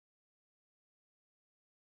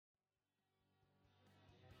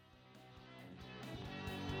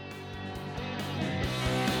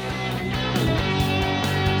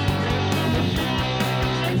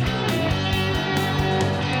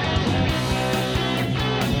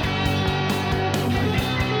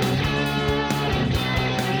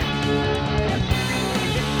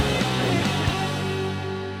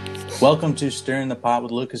Welcome to Stirring the Pot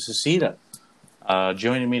with Lucas Aceta.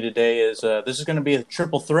 Joining me today is, this is going to be a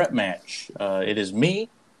triple threat match. It is me,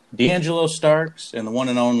 D'Angelo Starks, and the one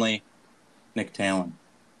and only Nick Talon.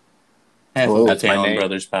 Half Hello. of the That's my Talon name.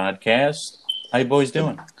 Brothers podcast. How you boys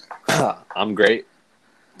doing? I'm great.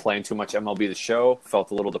 Playing too much MLB The Show. Felt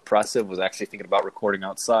a little depressive. Was actually thinking about recording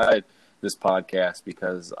outside this podcast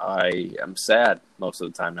because I am sad most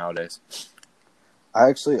of the time nowadays. I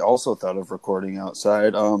actually also thought of recording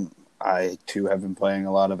outside. I, too, have been playing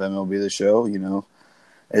a lot of MLB The Show, you know.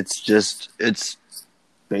 It's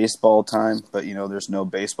baseball time, but, you know, there's no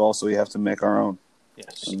baseball, so we have to make our own.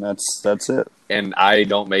 Yes. And that's it. And I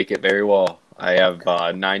don't make it very well. I have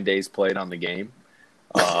 9 days played on the game.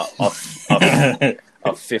 A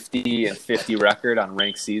 50-50 record on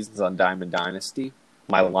ranked seasons on Diamond Dynasty.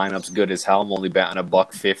 My lineup's good as hell. I'm only batting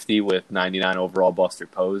 $150 with 99 overall Buster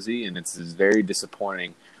Posey, and it's very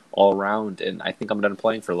disappointing all around. And I think I'm done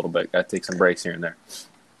playing for a little bit. Got to take some breaks here and there.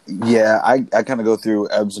 Yeah, I kind of go through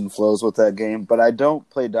ebbs and flows with that game, but I don't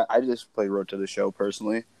play. I just play Road to the Show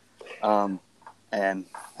personally, and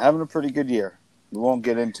having a pretty good year. We won't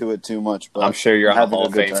get into it too much, but I'm sure you're on a having Hall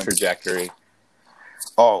of good Fame time. trajectory.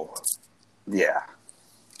 Oh, yeah.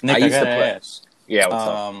 Nick, I I used to gotta play. ask. Yeah, what's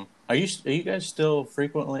up? Are you guys still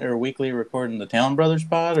frequently or weekly recording the Talon Brothers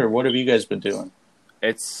pod, or what have you guys been doing?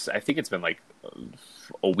 I think it's been like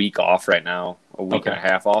a week off right now, a week and a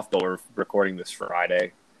half off, but we're recording this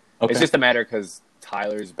Friday. Okay. It's just a matter because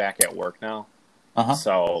Tyler's back at work now,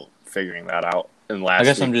 so figuring that out. And last I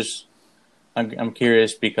guess week, I'm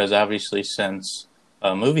curious because obviously since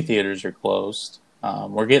movie theaters are closed,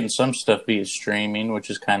 we're getting some stuff via streaming, which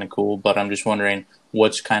is kind of cool. But I'm just wondering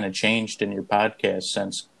what's kind of changed in your podcast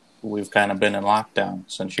since we've kind of been in lockdown.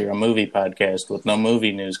 Since you're a movie podcast with no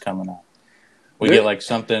movie news coming out, we get like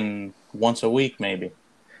something once a week, maybe.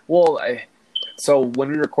 Well, so when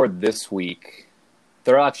we record this week,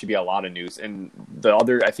 there'll actually be a lot of news, and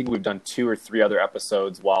I think we've done 2 or 3 other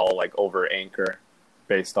episodes while like over Anchor,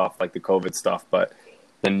 based off like the COVID stuff. But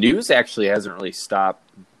the news actually hasn't really stopped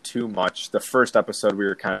too much. The first episode we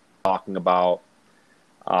were kind of talking about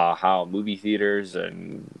how movie theaters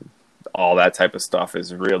and all that type of stuff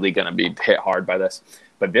is really going to be hit hard by this.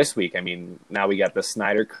 But this week, I mean, now we got the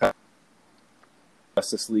Snyder Cut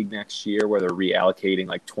Justice League next year, where they're reallocating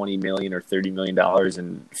like $20 million or $30 million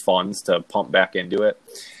in funds to pump back into it,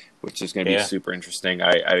 which is going to be super interesting.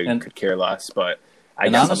 I could care less, but I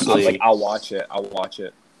guess honestly, I'll watch it. I'll watch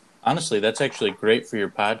it. Honestly, that's actually great for your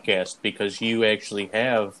podcast because you actually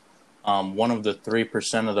have one of the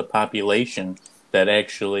 3% of the population that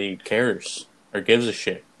actually cares or gives a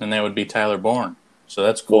shit, and that would be Tyler Bourne. So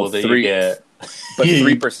that's cool that you get. But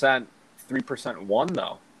 3% won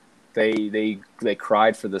though. They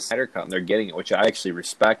cried for the Snyder Cut, and they're getting it, which I actually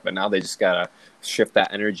respect. But now they just gotta shift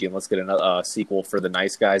that energy and let's get another sequel for The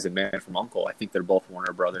Nice Guys and Man from U.N.C.L.E. I think they're both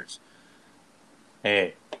Warner Brothers.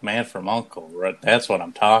 Hey, Man from U.N.C.L.E. That's what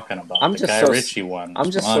I'm talking about. I'm the just Guy Ritchie one. I'm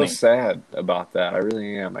just so sad about that. I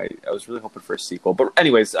really am. I was really hoping for a sequel. But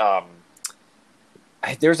anyways,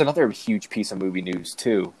 there's another huge piece of movie news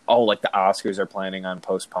too. Oh, like the Oscars are planning on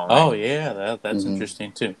postponing. Oh yeah, that's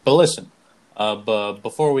interesting too. But listen. But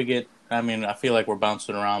before we get, I mean, I feel like we're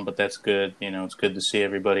bouncing around, but that's good. You know, it's good to see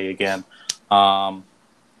everybody again. I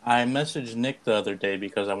messaged Nick the other day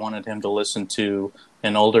because I wanted him to listen to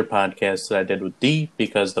an older podcast that I did with D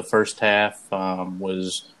because the first half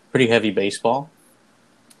was pretty heavy baseball.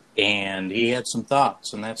 And he had some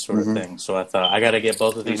thoughts and that sort of thing. So I thought, I got to get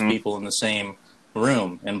both of these people in the same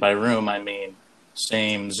room. And by room, I mean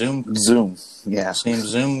same Zoom. Yeah. Same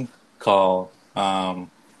Zoom call.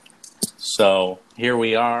 So here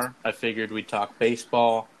we are. I figured we'd talk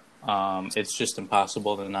baseball. It's just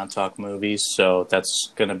impossible to not talk movies, so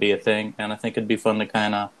that's going to be a thing. And I think it'd be fun to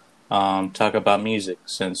kind of talk about music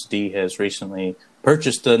since D has recently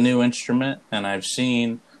purchased a new instrument, and I've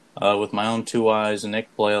seen with my own 2 eyes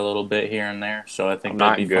Nick play a little bit here and there. So I think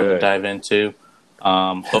that'd be fun to dive into.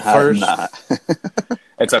 But first,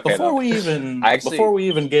 it's okay. Before we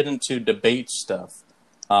even get into debate stuff.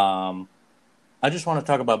 I just want to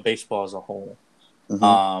talk about baseball as a whole.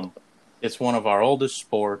 It's one of our oldest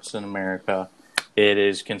sports in America. It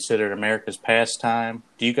is considered America's pastime.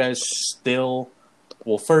 Do you guys still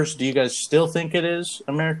think it is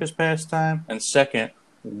America's pastime? And second,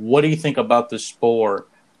 what do you think about this sport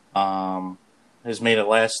has made it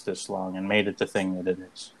last this long and made it the thing that it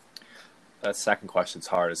is? That second question's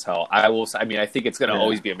hard as hell. I think it's going to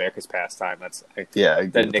always be America's pastime.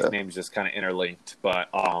 The nickname's just kind of interlinked. But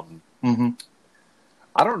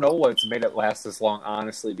I don't know what's made it last this long,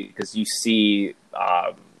 honestly, because you see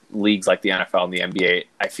leagues like the NFL and the NBA,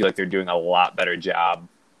 I feel like they're doing a lot better job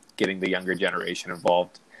getting the younger generation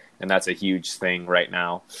involved. And that's a huge thing right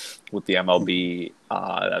now with the MLB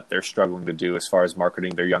that they're struggling to do as far as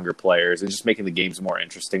marketing their younger players and just making the games more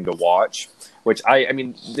interesting to watch. Which, I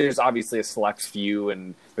mean, there's obviously a select few,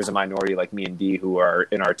 and there's a minority like me and D who are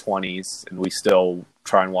in our 20s, and we still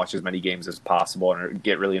try and watch as many games as possible and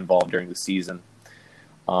get really involved during the season.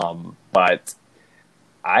 But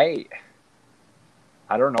I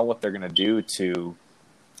don't know what they're going to do to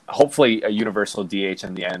hopefully a universal DH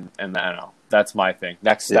in the end, and I don't know. That's my thing.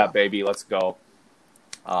 Next step, baby. Let's go.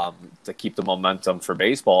 To keep the momentum for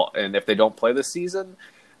baseball. And if they don't play this season,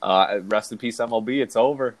 rest in peace, MLB. It's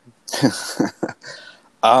over.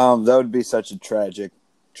 That would be such a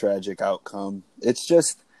tragic outcome. It's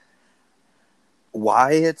just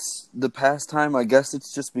why it's the pastime. I guess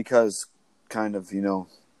it's just because kind of,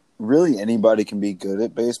 really anybody can be good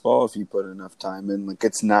at baseball if you put enough time in. Like,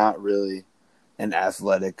 it's not really an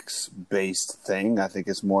athletics-based thing. I think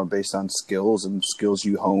it's more based on skills and skills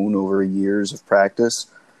you hone over years of practice.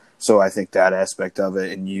 So I think that aspect of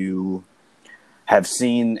it, and you have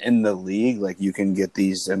seen in the league, like you can get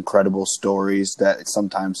these incredible stories that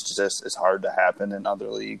sometimes just is hard to happen in other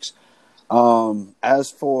leagues. As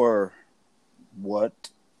for what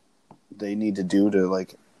they need to do to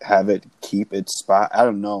like have it keep its spot, I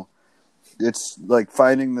don't know. It's like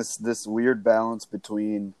finding this weird balance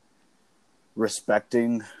between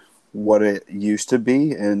respecting what it used to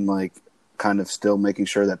be and like kind of still making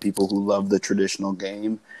sure that people who love the traditional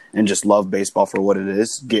game and just love baseball for what it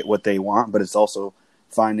is get what they want, but it's also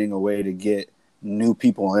finding a way to get new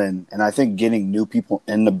people in. And I think getting new people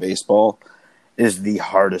into baseball is the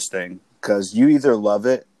hardest thing because you either love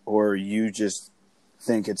it or you just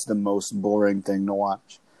think it's the most boring thing to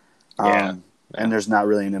watch. And there's not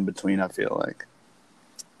really an in-between, I feel like.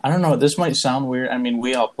 I don't know. This might sound weird. I mean,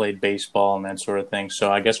 we all played baseball and that sort of thing,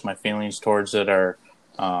 so I guess my feelings towards it are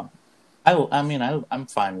I'm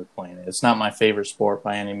fine with playing it. It's not my favorite sport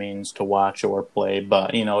by any means to watch or play,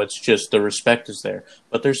 but, it's just the respect is there.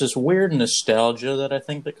 But there's this weird nostalgia that I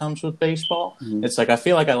think that comes with baseball. Mm-hmm. It's like I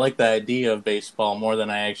feel like I like the idea of baseball more than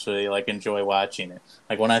I actually, enjoy watching it.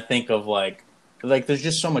 Like, when I think of, like there's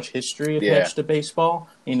just so much history attached to baseball.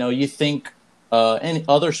 You think any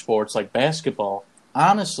other sports like basketball,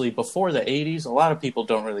 honestly, before the 80s, a lot of people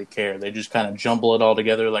don't really care. They just kind of jumble it all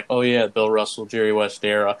together like, oh, yeah, Bill Russell, Jerry West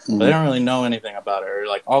era. Mm-hmm. But they don't really know anything about it. Or,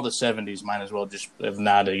 all the 70s might as well just have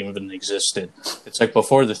not even existed. It's like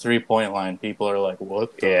before the three-point line, people are like,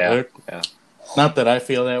 what the heck? Yeah. Not that I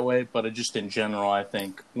feel that way, but just in general, I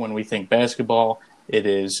think when we think basketball, it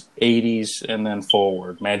is 80s and then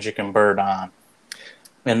forward, Magic and Bird on.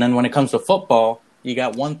 And then when it comes to football, you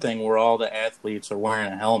got one thing where all the athletes are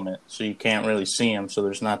wearing a helmet, so you can't really see them, so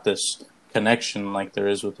there's not this connection like there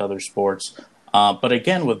is with other sports. But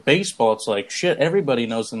again, with baseball, it's like, shit, everybody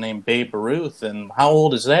knows the name Babe Ruth, and how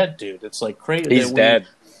old is that dude? It's like crazy. He's dead.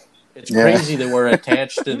 It's crazy that we're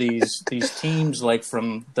attached to these teams like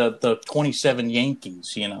from the 27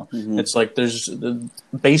 Yankees, Mm-hmm. It's like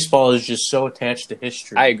baseball is just so attached to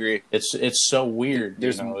history. I agree. It's so weird.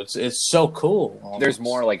 It's so cool. Almost. There's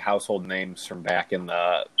more like household names from back in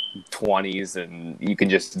the 20s, and you can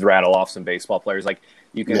just rattle off some baseball players. Like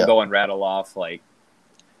you can go and rattle off at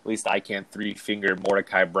least I can three-finger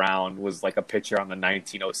Mordecai Brown was like a pitcher on the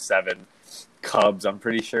 1907 Cubs, I'm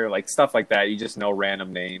pretty sure, stuff like that. You just know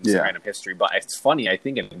random names, random history. But it's funny, I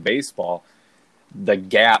think in baseball, the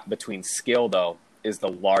gap between skill, though, is the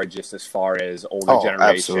largest as far as older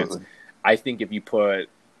generations. Absolutely. I think if you put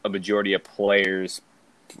a majority of players,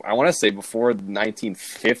 I want to say before the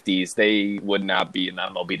 1950s, they would not be in the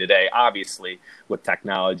MLB today. Obviously, with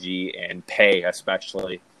technology and pay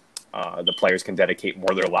especially, the players can dedicate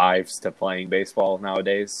more of their lives to playing baseball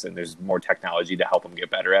nowadays, and there's more technology to help them get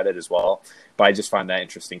better at it as well. But I just find that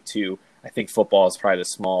interesting, too. I think football is probably the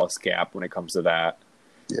smallest gap when it comes to that.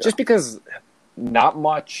 Yeah. Just because not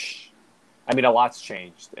much – a lot's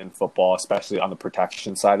changed in football, especially on the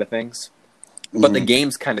protection side of things. Mm-hmm. But the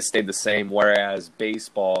games kind of stayed the same, whereas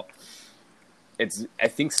baseball, I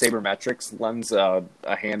think sabermetrics lends a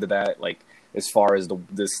hand to that, as far as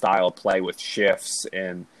the style of play with shifts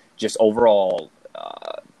and – just overall,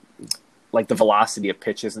 the velocity of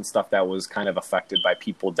pitches and stuff that was kind of affected by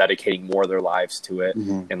people dedicating more of their lives to it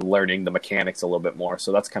and learning the mechanics a little bit more.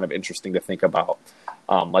 So that's kind of interesting to think about,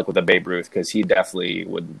 with the Babe Ruth, because he definitely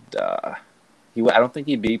would. I don't think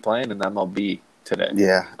he'd be playing in the MLB today.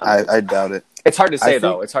 Yeah, I doubt it. It's hard to say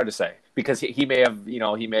though. It's hard to say because he may have,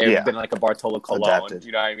 been like a Bartolo Colon. Adapted.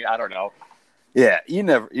 You know what I mean? I don't know. Yeah, you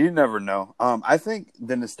never know. I think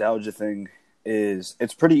the nostalgia thing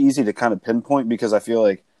it's pretty easy to kind of pinpoint because I feel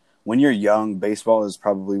like when you're young, baseball is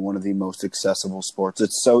probably one of the most accessible sports.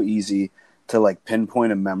 It's so easy to like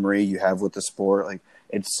pinpoint a memory you have with the sport. Like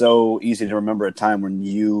it's so easy to remember a time when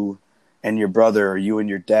you and your brother or you and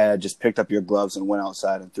your dad just picked up your gloves and went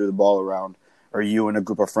outside and threw the ball around, or you and a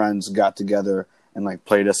group of friends got together and like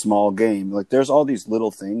played a small game. Like there's all these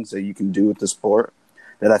little things that you can do with the sport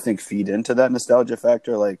that I think feed into that nostalgia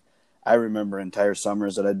factor. Like I remember entire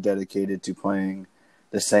summers that I dedicated to playing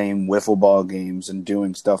the same wiffle ball games and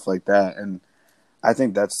doing stuff like that. And I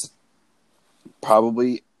think that's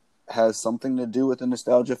probably has something to do with the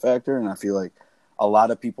nostalgia factor. And I feel like a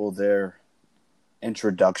lot of people, their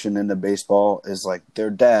introduction into baseball is like their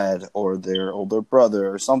dad or their older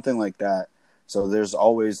brother or something like that. So there's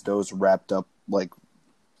always those wrapped up like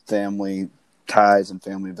family ties and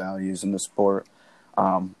family values in the sport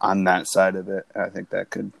on that side of it. I think that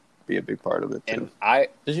could be a big part of it too. And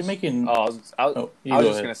Did you make it? I was just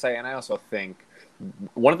going to say, and I also think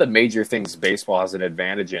one of the major things baseball has an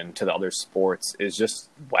advantage in to the other sports is just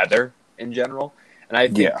weather in general. And I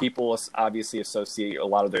think people obviously associate a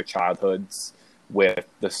lot of their childhoods with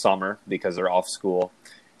the summer because they're off school.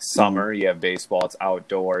 Summer, you have baseball, it's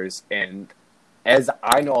outdoors. And as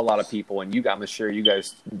I know a lot of people, and I'm sure you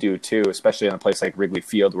guys do too, especially in a place like Wrigley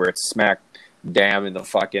Field where it's smack damn in the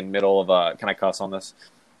fucking middle of a... Can I cuss on this?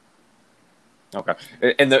 Okay.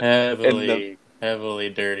 Heavily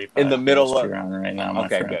dirty. In the middle of right now,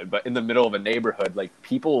 okay, good. But in the middle of a neighborhood, like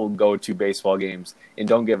people go to baseball games and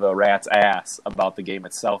don't give a rat's ass about the game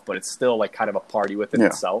itself, but it's still like kind of a party within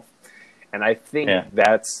itself. And I think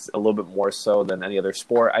that's a little bit more so than any other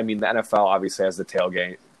sport. I mean, the NFL obviously has the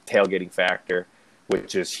tailgating factor,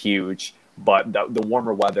 which is huge. But the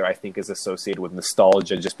warmer weather, I think, is associated with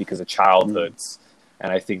nostalgia just because of childhoods.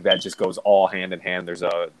 And I think that just goes all hand in hand. There's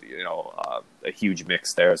a huge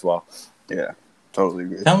mix there as well. Yeah, totally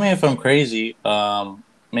agree. Tell me if I'm crazy.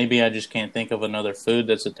 Maybe I just can't think of another food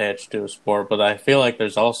that's attached to a sport, but I feel like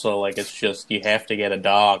there's also like it's just you have to get a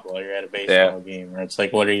dog while you're at a baseball game, or it's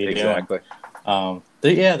like what are you doing?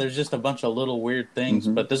 There's just a bunch of little weird things.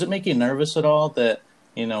 But does it make you nervous at all that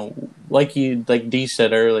like Dee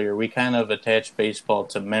said earlier, we kind of attach baseball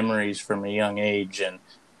to memories from a young age, and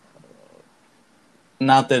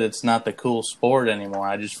not that it's not the cool sport anymore.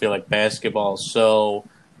 I just feel like basketball is so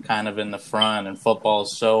kind of in the front and football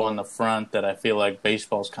is so in the front that I feel like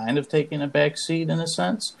baseball's kind of taking a back seat in a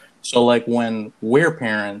sense. So like when we're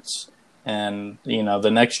parents and, the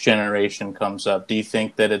next generation comes up, do you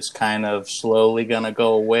think that it's kind of slowly going to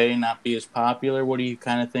go away, not be as popular? What do you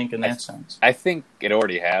kind of think in that sense? I think it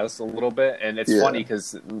already has a little bit. And it's funny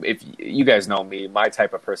because if you guys know me, my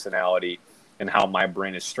type of personality and how my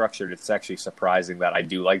brain is structured, it's actually surprising that I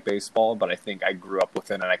do like baseball, but I think I grew up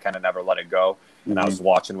with it and I kind of never let it go. And I was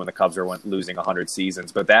watching when the Cubs were losing 100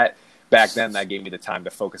 seasons. But back then, that gave me the time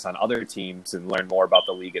to focus on other teams and learn more about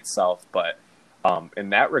the league itself. But in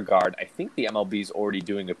that regard, I think the MLB is already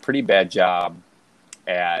doing a pretty bad job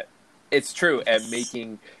at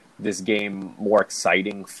making this game more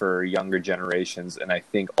exciting for younger generations. And I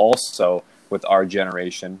think also with our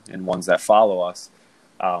generation and ones that follow us,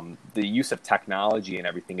 the use of technology and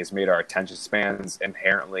everything has made our attention spans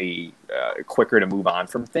inherently quicker to move on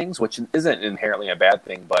from things, which isn't inherently a bad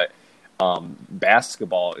thing. But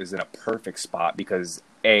basketball is in a perfect spot because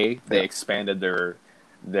they expanded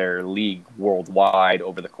their league worldwide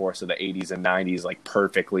over the course of the 80s and 90s like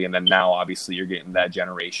perfectly, and then now obviously you're getting that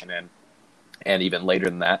generation in, and even later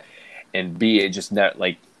than that. And B, it just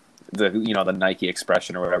like the Nike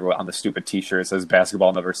expression or whatever on the stupid T-shirt says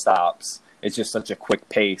 "basketball never stops." It's just such a quick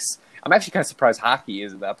pace. I'm actually kind of surprised hockey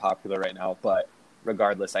isn't that popular right now, but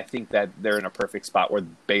regardless, I think that they're in a perfect spot where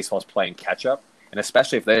baseball's playing catch up, and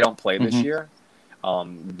especially if they don't play this year,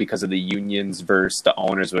 because of the unions versus the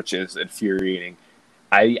owners, which is infuriating.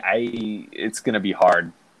 It's going to be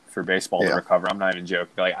hard for baseball to recover. I'm not even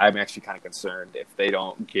joking. Like, I'm actually kind of concerned if they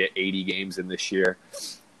don't get 80 games in this year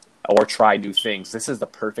or try new things. This is the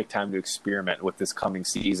perfect time to experiment with this coming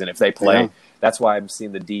season. If they play, that's why I'm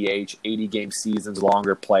seeing the DH, 80-game seasons,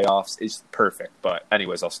 longer playoffs is perfect. But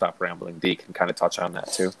anyways, I'll stop rambling. D can kind of touch on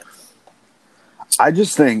that too. I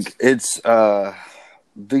just think it's the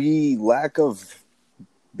lack of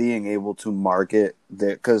being able to market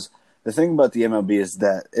that, because the thing about the MLB is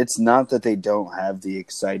that it's not that they don't have the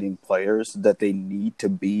exciting players that they need to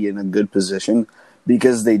be in a good position,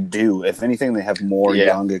 because they do. If anything, they have more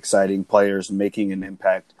young, exciting players making an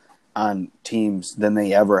impact on teams than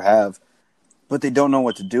they ever have, but they don't know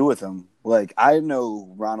what to do with them. Like, I know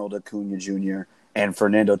Ronald Acuna Jr. and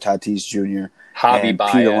Fernando Tatis Jr. Javi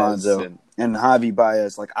Baez Pete Alonso and Javi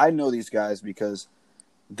Baez. Like, I know these guys because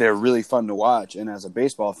they're really fun to watch, and as a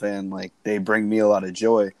baseball fan, like, they bring me a lot of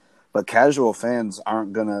joy. but casual fans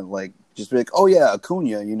aren't gonna like just be like, oh yeah,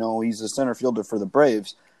 Acuna, he's a center fielder for the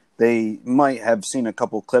Braves. They might have seen a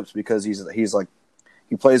couple clips because he's like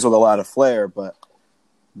he plays with a lot of flair, but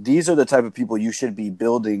these are the type of people you should be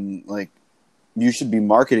building, like you should be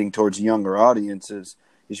marketing towards younger audiences.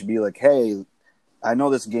 You should be like, hey, I know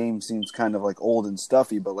this game seems kind of like old and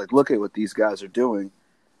stuffy, but like look at what these guys are doing.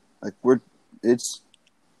 Like it's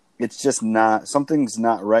just not, something's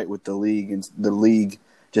not right with the league, and the league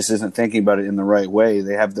just isn't thinking about it in the right way.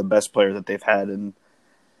 They have the best player that they've had in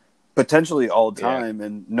potentially all time,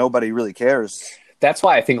 and nobody really cares. That's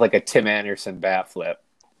why I think like a Tim Anderson bat flip,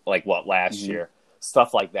 like last year,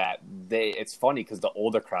 stuff like that. It's funny because the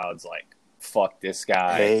older crowd's like, fuck this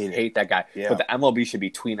guy, hate that guy. Yeah. But the MLB should be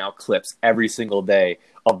tweeting out clips every single day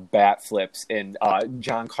of bat flips and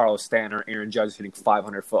Giancarlo Stanton, Aaron Judge hitting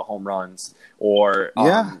 500-foot home runs, or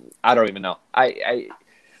I don't even know. I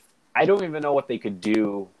don't even know what they could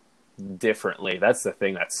do differently. That's the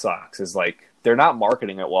thing that sucks, is like they're not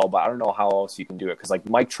marketing it well, but I don't know how else you can do it. Because like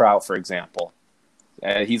Mike Trout, for example,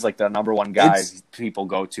 he's like the number one guy people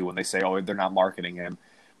go to when they say, oh, they're not marketing him.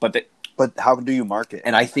 But how do you market?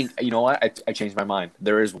 And I think, you know what? I changed my mind.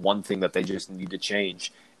 There is one thing that they just need to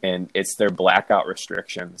change, and it's their blackout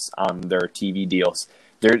restrictions on their TV deals.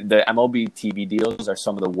 The MLB TV deals are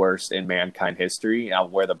some of the worst in mankind history,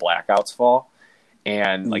 where the blackouts fall.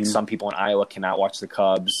 And like some people in Iowa cannot watch the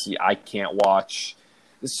Cubs. I can't watch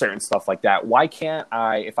certain stuff like that. Why can't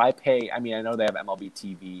I, if I pay, I mean, I know they have MLB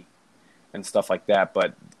TV and stuff like that,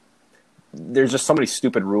 but there's just so many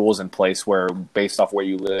stupid rules in place where, based off where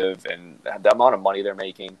you live and the amount of money they're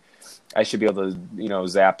making, I should be able to,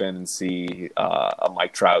 zap in and see a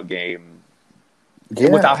Mike Trout game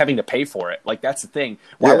without having to pay for it. Like, that's the thing.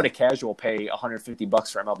 Why would a casual pay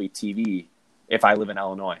 $150 for MLB TV if I live in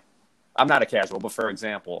Illinois? I'm not a casual, but for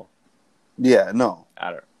example. Yeah, no.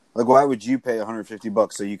 I don't. Like, why would you pay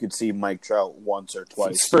 $150 so you could see Mike Trout once or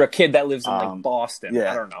twice? For a kid that lives in like Boston.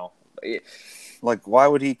 Yeah. I don't know. Like, why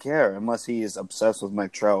would he care unless he is obsessed with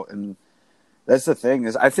Mike Trout? And that's the thing,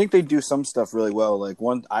 is I think they do some stuff really well. Like,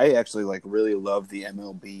 I actually like really love the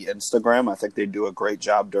MLB Instagram. I think they do a great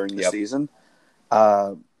job during the season.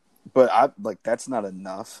 But that's not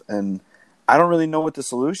enough, and I don't really know what the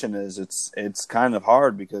solution is. It's kind of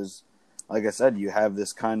hard because, like I said, you have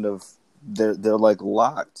this kind of they're like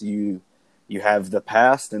locked. You have the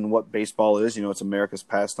past and what baseball is. It's America's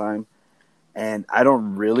pastime. And I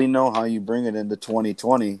don't really know how you bring it into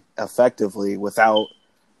 2020 effectively without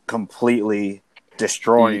completely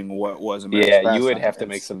destroying what was America's pastime. Yeah, you would have to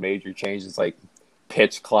make some major changes, like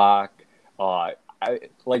pitch clock.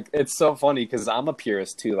 It's so funny because I'm a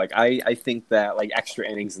purist too. Like I think that like extra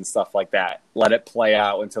innings and stuff like that, let it play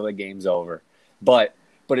out until the game's over. But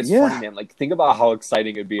it's funny, man. Like, think about how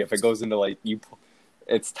exciting it'd be if it goes into like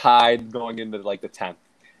it's tied going into like the 10th.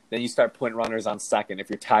 Then you start putting runners on second. If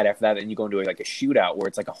you're tied after that, then you go into like a shootout where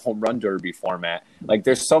it's like a home run derby format. Like,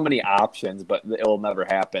 there's so many options, but it'll never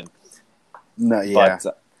happen. No, yeah.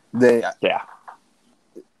 But,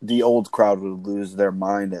 the old crowd would lose their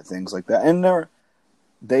mind at things like that. And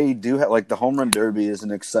they do have, like, the home run derby is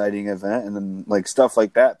an exciting event, and then like stuff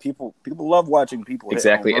like that. People love watching people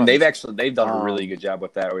exactly, and they've done a really good job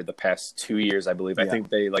with that over the past 2 years, I believe. I think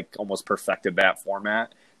they like almost perfected that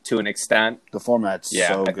format to an extent. The format's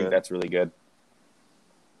so good. I think that's really good.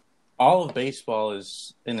 All of baseball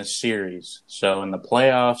is in a series. So in the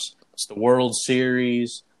playoffs, it's the World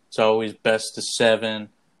Series. It's always best of 7.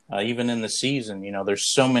 Even in the season,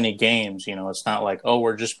 there's so many games. It's not like, oh,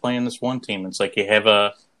 we're just playing this one team. It's like you have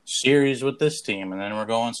a series with this team, and then we're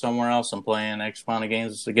going somewhere else and playing X amount of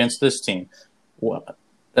games against this team. Well,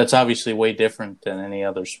 that's obviously way different than any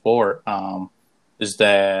other sport. Is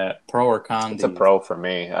that pro or con? It's a pro for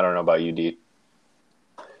me. I don't know about you, D.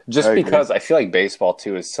 Just because I feel like baseball,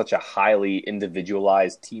 too, is such a highly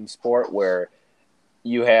individualized team sport where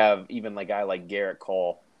you have even a guy like Garrett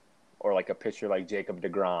Cole or like a pitcher like Jacob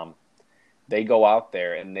deGrom. They go out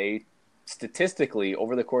there and they statistically,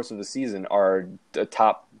 over the course of the season, are the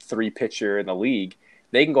top 3 pitcher in the league.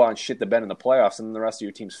 They can go out and shit the bed in the playoffs, and then the rest of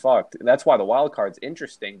your team's fucked. And that's why the wild card's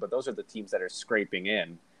interesting, but those are the teams that are scraping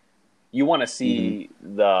in. You want to see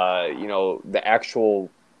the actual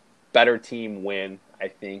better team win, I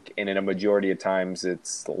think, and in a majority of times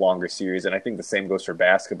it's the longer series. And I think the same goes for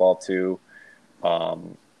basketball too.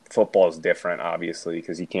 Football is different, obviously,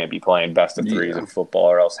 because you can't be playing best of 3s in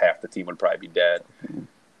football, or else half the team would probably be dead.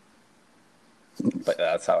 But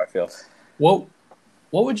that's how I feel. What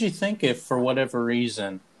would you think if, for whatever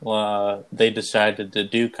reason, they decided to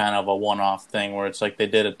do kind of a one-off thing where it's like they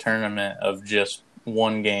did a tournament of just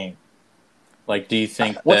one game? Like, do you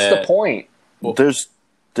think what's the point? Well, there's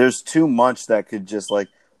there's too much that could just like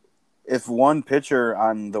if one pitcher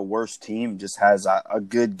on the worst team just has a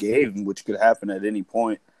good game, which could happen at any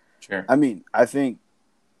point. Sure. I mean, I think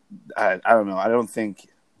I don't know. I don't think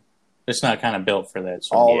it's not kind of built for that.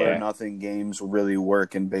 So all or nothing games really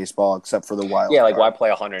work in baseball, except for the wild. Yeah, like why play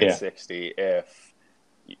 160 if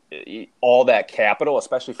all that capital,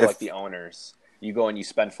 especially for like the owners, you go and you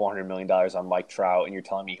spend $400 million on Mike Trout, and you're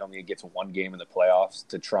telling me he only gets one game in the playoffs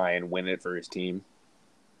to try and win it for his team.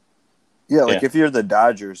 Yeah, like if you're the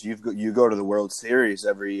Dodgers, you go to the World Series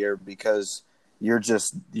every year because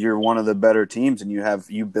you're one of the better teams, and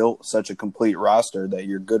you built such a complete roster that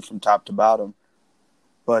you're good from top to bottom.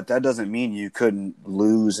 But that doesn't mean you couldn't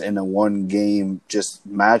lose in a one game just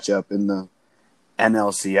matchup in the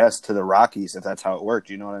NLCS to the Rockies if that's how it worked.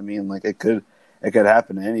 You know what I mean? Like it could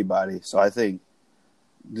happen to anybody. So I think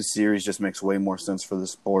this series just makes way more sense for the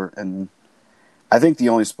sport, and I think the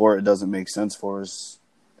only sport it doesn't make sense for is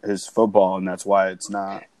football, and that's why it's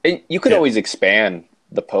not. And you could always expand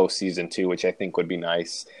the postseason too, which I think would be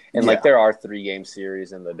nice. And like there are 3-game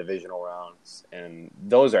series in the divisional rounds, and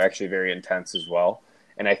those are actually very intense as well.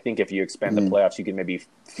 And I think if you expand the playoffs, you can maybe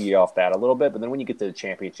feed off that a little bit. But then when you get to the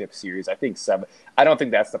championship series, I think 7. I don't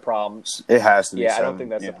think that's the problem. It has to be. Yeah, 7. I don't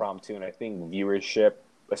think that's the problem too. And I think viewership,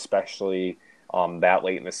 especially that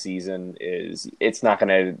late in the season, it's not going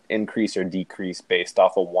to increase or decrease based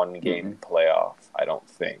off a 1-game playoff. I don't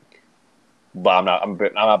think. But I'm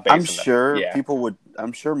not basing I'm sure people would.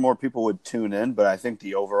 I'm sure more people would tune in, but I think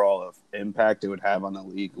the overall impact it would have on the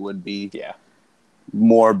league would be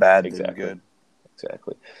more bad than good.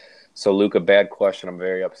 Exactly. So, Luke, a bad question. I'm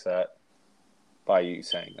very upset by you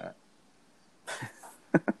saying that.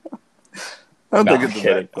 I don't think it's a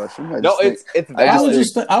bad question.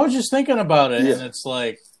 I was just thinking about it, and it's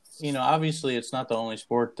like, obviously it's not the only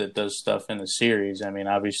sport that does stuff in the series. I mean,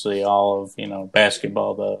 obviously all of,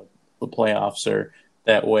 basketball, the playoffs are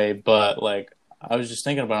that way. But, like, I was just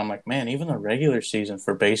thinking about it. I'm like, man, even the regular season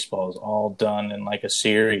for baseball is all done in, like, a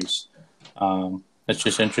series. That's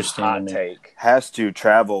just interesting to me. Take. Has to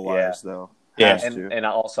travel-wise, though. Yeah, and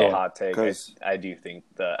also hot take. I do think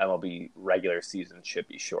the MLB regular season should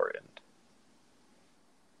be shortened.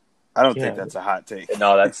 I don't think that's a hot take.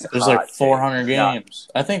 No, there's like 400 games.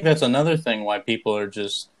 I think that's another thing why people are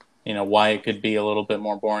just, why it could be a little bit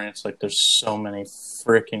more boring. It's like there's so many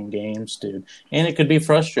freaking games, dude. And it could be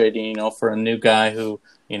frustrating, for a new guy who,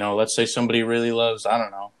 let's say somebody really loves, I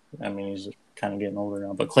don't know. I mean, he's kind of getting older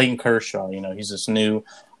now, but Clayton Kershaw, he's this new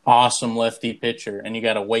awesome lefty pitcher, and you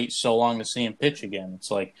got to wait so long to see him pitch again.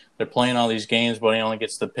 It's like they're playing all these games, but he only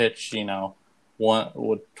gets to pitch, twice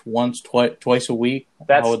a week.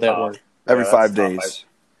 How would that work? Every 5 days.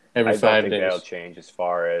 Every 5 days. That'll change as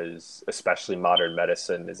far as, especially modern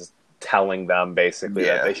medicine is telling them basically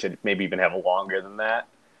that they should maybe even have longer than that.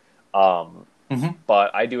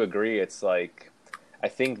 But I do agree. It's like, I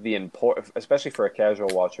think especially for a casual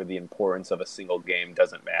watcher, the importance of a single game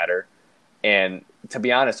doesn't matter. And to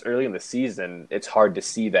be honest, early in the season, it's hard to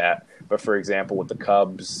see that. But for example, with the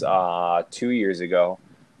Cubs 2 years ago,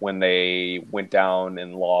 when they went down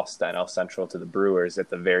and lost the NL Central to the Brewers at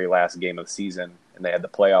the very last game of the season, and they had the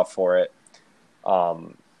playoff for it,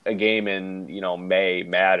 a game in May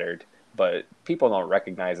mattered. But people don't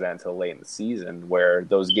recognize that until late in the season, where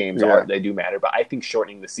those games they do matter. But I think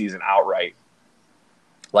shortening the season outright,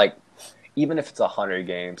 like, even if it's 100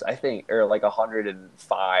 games, I think, or like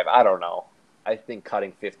 105, I don't know. I think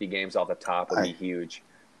cutting 50 games off the top would be huge.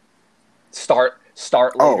 Start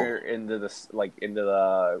later into the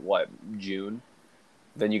June.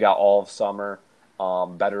 Then you got all of summer,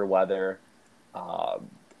 better weather. I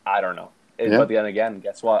don't know. But then again,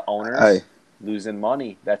 guess what? Owners losing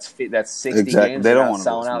money. That's 60 games. They don't want to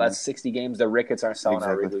selling out. That's 60 games. The Ricketts aren't selling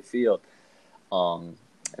out Wrigley Field. And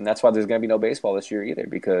that's why there's going to be no baseball this year either,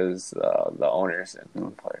 because the owners and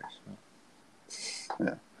the players.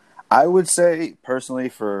 Yeah, I would say personally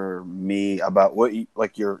for me about what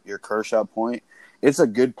your Kershaw point, it's a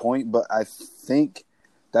good point, but I think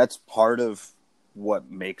that's part of what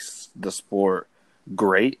makes the sport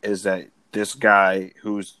great is that this guy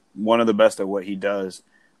who's one of the best at what he does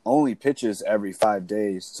only pitches every 5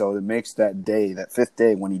 days, so it makes that day, that 5th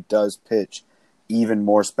day when he does pitch, even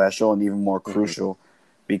more special and even more crucial.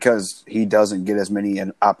 Because he doesn't get as many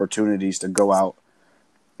opportunities to go out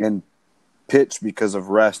and pitch because of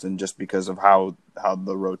rest and just because of how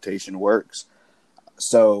the rotation works.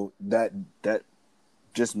 So that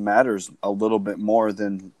just matters a little bit more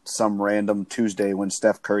than some random Tuesday when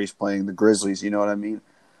Steph Curry's playing the Grizzlies. You know what I mean?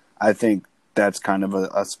 I think that's kind of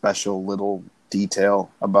a special little detail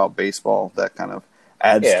about baseball that kind of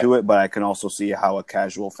adds to it. But I can also see how a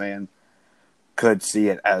casual fan could see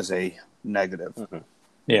it as a negative. Mm-hmm.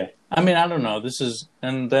 Yeah. I mean, I don't know.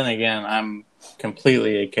 And then again, I'm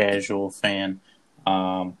completely a casual fan.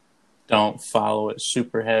 Don't follow it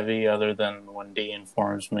super heavy other than when D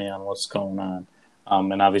informs me on what's going on.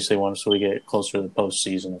 And obviously, once we get closer to the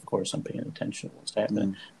postseason, of course, I'm paying attention to what's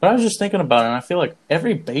happening. But I was just thinking about it, and I feel like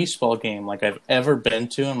every baseball game like I've ever been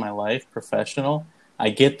to in my life, professional, I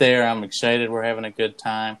get there, I'm excited, we're having a good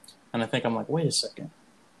time, and I'm like, wait a second,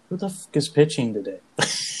 who the fuck is pitching today?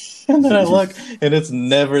 And then I look, and it's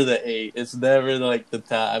never the 8. It's never like the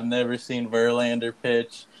top. I've never seen Verlander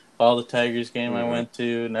pitch. All the Tigers game I went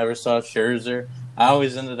to, never saw Scherzer. I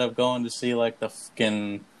always ended up going to see like the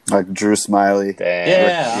fucking Drew Smiley.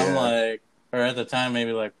 Yeah, I'm like, or at the time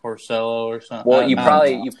maybe like Porcello or something. Well,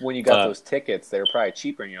 when you got those tickets, they were probably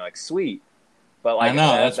cheaper, and you're like, sweet. But like, I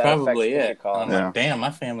know that's probably it. I'm Yeah. like, damn,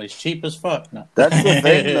 my family's cheap as fuck. No. That's the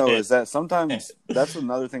thing, though, is that sometimes that's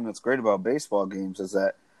another thing that's great about baseball games is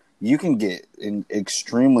that you can get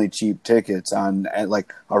extremely cheap tickets on at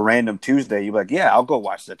like a random Tuesday. You're like, yeah, I'll go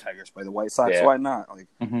watch the Tigers play the White Sox. Yeah. Why not? Like,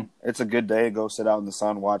 It's a good day. Go sit out in the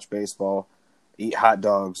sun, watch baseball, eat hot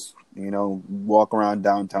dogs, walk around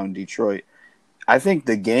downtown Detroit. I think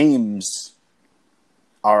the games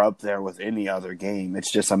are up there with any other game.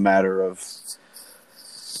 It's just a matter of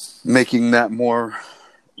making that more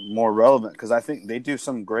relevant because I think they do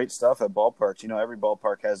some great stuff at ballparks. Every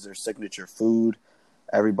ballpark has their signature food.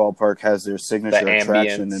 Every ballpark has their signature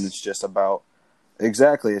attraction, and it's just about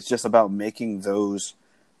making those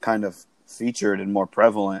kind of featured and more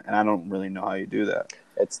prevalent. And I don't really know how you do that.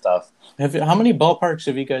 It's tough. How many ballparks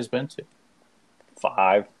have you guys been to?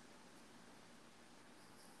 5.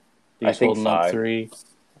 I think 5. 3.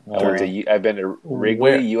 I've been to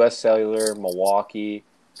Wrigley, U.S. Cellular, Milwaukee,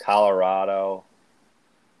 Colorado,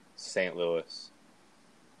 St. Louis,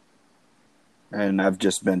 and I've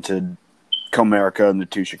just been to Comerica and the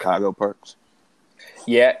 2 Chicago parks.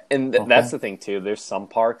 Yeah, and that's the thing, too. There's some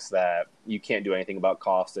parks that you can't do anything about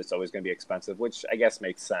cost. It's always going to be expensive, which I guess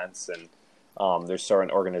makes sense. And there's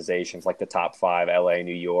certain organizations like the top 5, L.A.,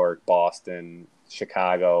 New York, Boston,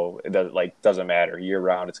 Chicago. It doesn't matter.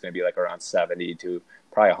 Year-round, it's going to be like around $70 to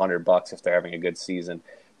probably $100 if they're having a good season.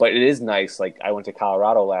 But it is nice. Like, I went to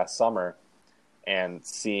Colorado last summer, and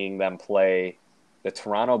seeing them play the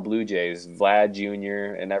Toronto Blue Jays, Vlad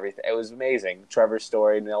Jr. and everything. It was amazing. Trevor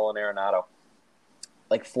Story, Nolan Arenado.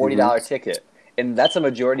 Like $40 ticket. And that's a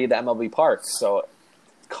majority of the MLB parks. So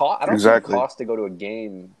I don't think the cost to go to a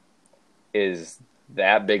game is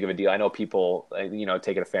that big of a deal. I know people,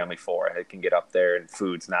 taking a family for it can get up there and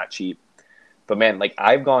food's not cheap. But man, like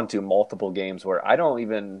I've gone to multiple games where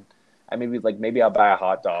maybe I'll buy a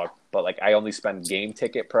hot dog, but like I only spend game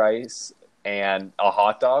ticket price and a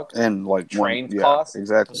hot dog and like train cost.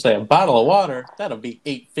 Exactly. Say a bottle of water, that'll be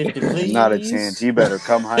 $8.50, please. Not a chance. You better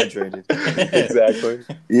come hydrated. Exactly.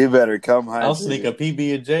 You better come hydrated. I'll sneak a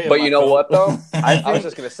PB&J. But you know what though? I was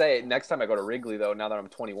just gonna say next time I go to Wrigley though, now that I'm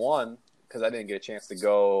 21, because I didn't get a chance to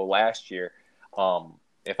go last year.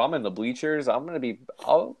 If I'm in the bleachers, I'll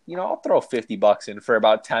throw $50 in for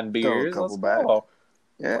about 10 beers. Throw a couple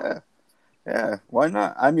back. Yeah. Why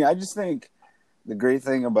not? I mean, I just think the great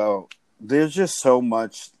thing about there's just so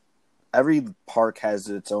much. Every park has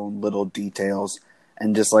its own little details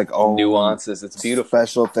and just like nuances. It's beautiful,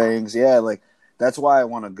 special things. Yeah, like that's why I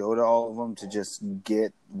want to go to all of them to just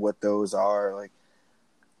get what those are. Like,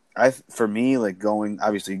 for me, like going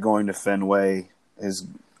to Fenway is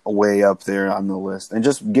way up there on the list, and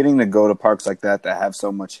just getting to go to parks like that have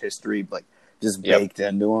so much history, like just baked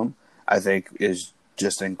into them, I think is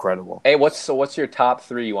just incredible. Hey, what's your top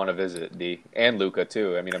 3 you want to visit, D? And Luca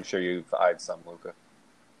too. I mean, I'm sure you've eyed some Luca.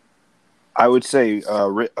 I would say,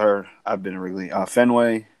 I've been to Wrigley,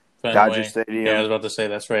 Fenway, Dodger Stadium. Yeah, I was about to say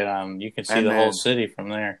that's right on. You can see the whole city from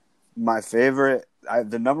there. My favorite,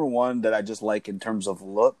 the number one that I just like in terms of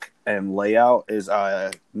look and layout is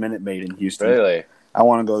Minute Maid in Houston. Really? I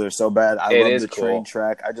want to go there so bad. I love the train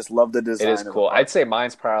track. I just love the design. It is cool. I'd say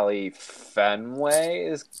mine's probably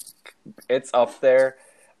Fenway. It's up there.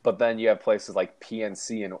 But then you have places like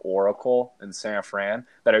PNC and Oracle in San Fran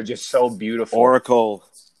that are just so beautiful. Oracle,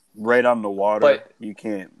 right on the water. But you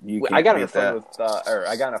can't. I got in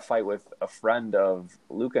a fight with a friend of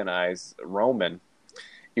Luca and I's, Roman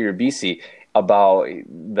Irabisi, about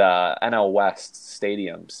the NL West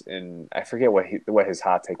stadiums, and I forget what his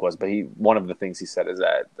hot take was, but one of the things he said is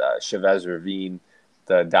that Chavez Ravine,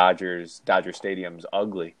 the Dodger Stadium's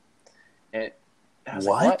ugly. And I was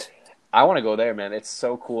like, what? I want to go there, man. It's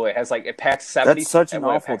so cool. It has it packs 70. That's such an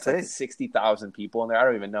awful take. 60,000 people in there. I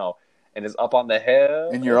don't even know. And it's up on the hill.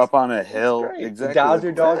 And you're up on a hill. Exactly.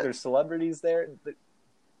 Dodger dogs. There's celebrities there.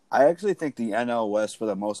 I actually think the NL West for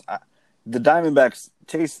the most. The Diamondbacks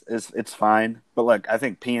Chase it's fine, but like I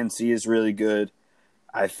think PNC is really good.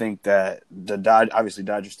 I think that obviously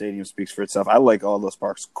Dodger Stadium speaks for itself. I like all those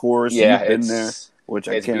parks. Coors, you've been there, which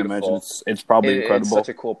I can't imagine. It's probably incredible. It's such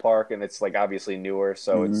a cool park, and it's like obviously newer,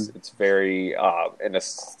 so it's very in a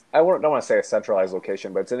I don't want to say a centralized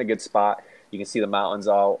location, but it's in a good spot. You can see the mountains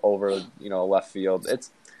all over, left field.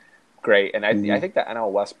 It's great, and I think the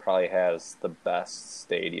NL West probably has the best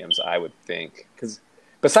stadiums. I would think because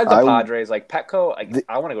besides the Padres, like Petco,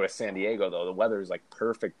 I want to go to San Diego though. The weather is like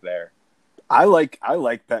perfect there. I like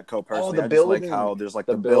Petco personally. I just like how there's like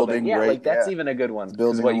the building. Yeah, like that's even a good one.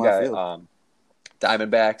 Because what you got,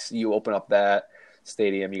 Diamondbacks. You open up that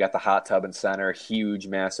stadium, you got the hot tub in center, huge,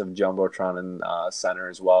 massive jumbotron in center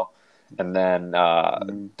as well, and then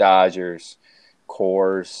Dodgers,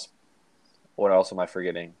 Coors. What else am I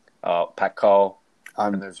forgetting? Petco.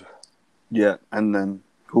 And then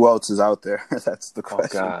who else is out there? That's the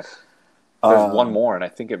question. Oh God, there's one more, and I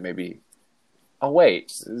think it may be. Oh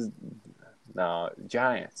wait. No,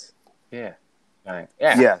 Giants. Yeah. Giants.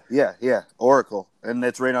 Yeah. Oracle. And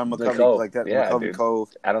it's right on McCovey, like that. Yeah, McCovey Cove.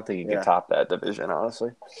 I don't think you can top that division,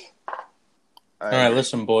 honestly. All right,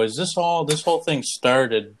 listen, boys. This whole thing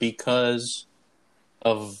started because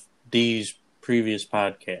of these previous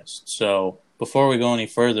podcasts. So before we go any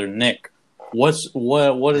further, Nick, what is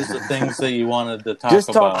the things that you wanted to talk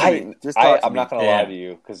about? I'm not going to lie to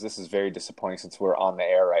you because this is very disappointing since we're on the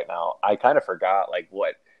air right now. I kind of forgot like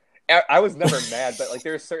what. I was never mad, but like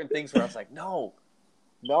there are certain things where I was like, no,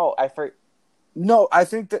 I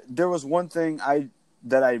think that there was one thing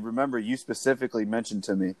that I remember you specifically mentioned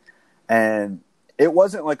to me, and it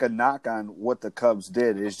wasn't like a knock on what the Cubs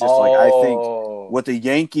did. It's just like I think what the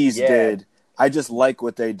Yankees did. I just like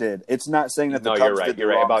what they did. It's not saying that the Cubs did the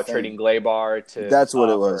wrong about thing. trading Gleyber to. That's what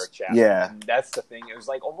it was. Yeah, and that's the thing. It was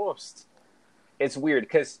like almost. It's weird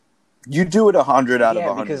because. You do it 100 out of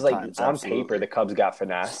 100 because like times, on absolutely. paper the Cubs got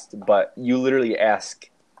finessed, but you literally ask,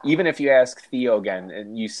 even if you ask Theo again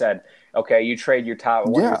and you said, okay, you trade your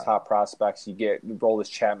one of your top prospects, you get Roldis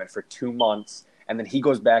Chapman for 2 months, and then he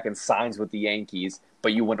goes back and signs with the Yankees,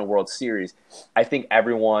 but you win a World Series. I think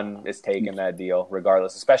everyone is taking that deal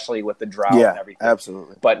regardless, especially with the drought and everything.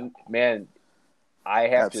 Absolutely. But man, I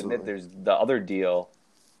have to admit there's the other deal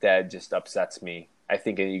that just upsets me. I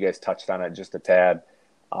think you guys touched on it just a tad.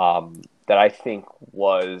 That I think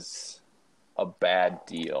was a bad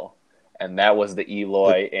deal, and that was the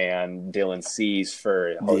Eloy and Dylan Cease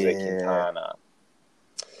for Jose Quintana.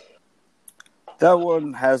 That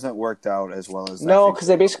one hasn't worked out as well as no, because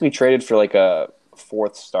they basically traded for like a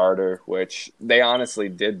fourth starter, which they honestly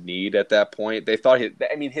did need at that point. They thought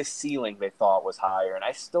his ceiling they thought was higher, and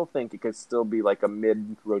I still think it could still be like a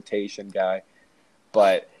mid-rotation guy,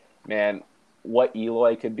 but man. What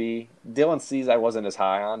Eloy could be. Dylan Cease I wasn't as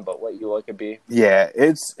high on, but what Eloy could be. Yeah,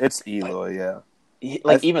 it's Eloy,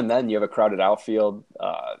 even then you have a crowded outfield.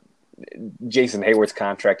 Jason Hayward's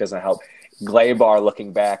contract doesn't help. Gleyber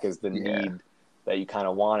looking back is the need that you kind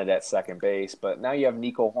of wanted at second base. But now you have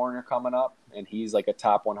Nico Horner coming up, and he's like a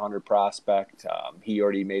top 100 prospect. He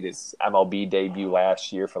already made his MLB debut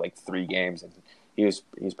last year for like 3 games, and he's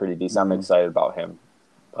pretty decent. I'm excited about him.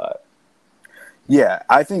 But yeah,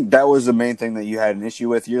 I think that was the main thing that you had an issue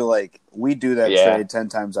with. You're like, we do that trade 10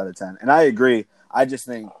 times out of 10. And I agree. I just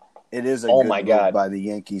think it is a good move by the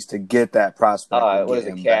Yankees to get that prospect. What is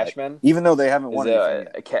it, Cashman? Even though they haven't won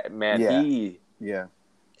anything yet.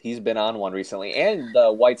 He's been on one recently. And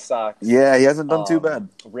the White Sox. Yeah, he hasn't done too bad.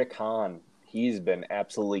 Rick Hahn, he's been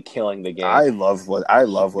absolutely killing the game. I love what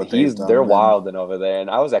they've done. They're wilding over there. And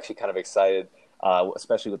I was actually kind of excited.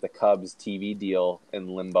 Especially with the Cubs TV deal in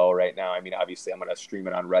limbo right now. I mean, obviously, I'm going to stream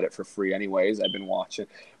it on Reddit for free anyways. I've been watching.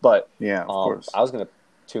 But of course. I was going to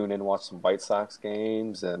tune in and watch some White Sox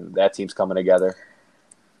games, and that team's coming together.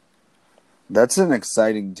 That's an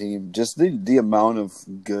exciting team. Just the amount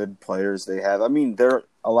of good players they have. I mean,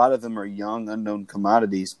 a lot of them are young, unknown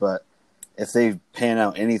commodities, but if they pan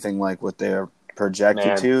out anything like what they're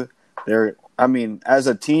projected to, as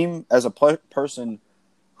a team, as a person –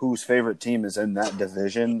 whose favorite team is in that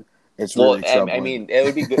division, it's really troubling. I mean, it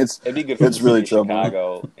would be good. It'd be good for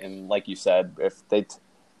Chicago, and like you said, if they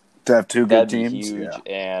to have 2 good teams, huge.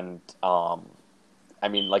 And I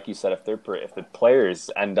mean, like you said, if the players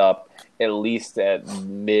end up at least at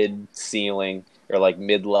mid ceiling or like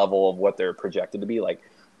mid level of what they're projected to be, like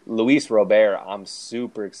Luis Robert, I'm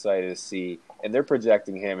super excited to see, and they're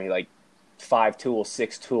projecting him like 5-tool,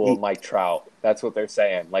 6-tool Mike Trout. That's what they're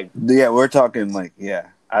saying. Like, we're talking like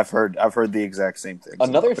I've heard the exact same thing.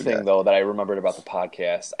 Another thing, though, that I remembered about the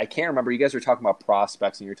podcast, I can't remember. You guys were talking about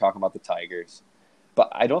prospects, and you were talking about the Tigers. But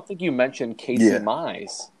I don't think you mentioned Casey Yeah.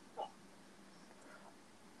 Mize.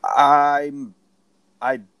 I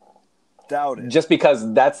doubt it. Just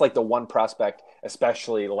because that's like the one prospect,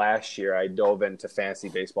 especially last year, I dove into fantasy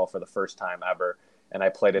baseball for the first time ever, and I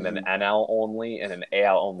played in an NL only and an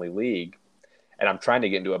AL only league. And I'm trying to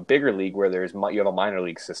get into a bigger league where you have a minor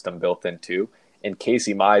league system built into. And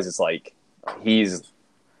Casey Mize is like, he's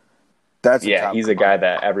a guy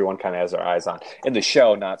that everyone kind of has their eyes on. In the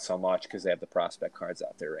show, not so much because they have the prospect cards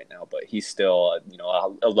out there right now. But he's still,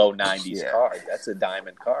 a low 90s card. That's a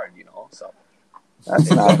diamond card, So that's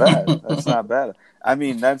not bad. That's not bad. I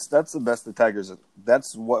mean, that's the best the Tigers.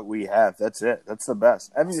 That's what we have. That's it. That's the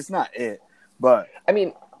best. I mean, it's not it, but I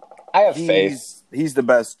mean, I have faith. He's the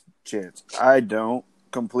best chance. I don't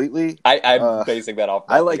completely. I'm basing that off.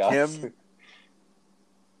 I like him.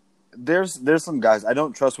 There's some guys I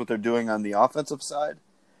don't trust what they're doing on the offensive side.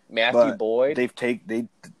 Matthew Boyd.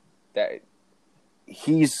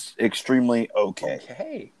 He's extremely okay.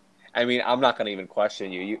 Okay. I mean, I'm not going to even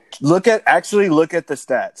question you. Look at the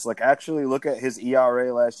stats. Like, actually look at his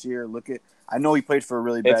ERA last year. I know he played for a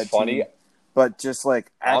really bad team, but just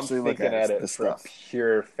like actually I'm look thinking at it for stuff.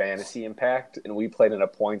 Pure fantasy impact. And we played in a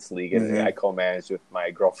points league, and I co-managed with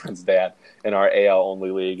my girlfriend's dad in our AL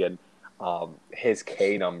only league, and his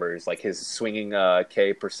K numbers, like his swinging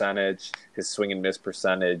K percentage, his swing and miss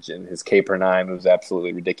percentage, and his K per nine was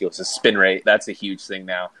absolutely ridiculous. His spin rate, that's a huge thing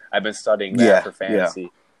now. I've been studying that for fantasy. Yeah.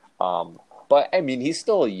 But I mean, he's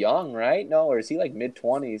still young, right? No, or is he like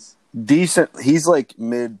mid-20s? Decent. He's like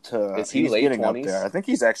mid to. Is he late 20s? I think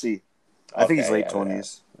he's actually. I think he's late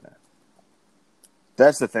 20s. Yeah.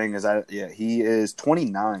 That's the thing he is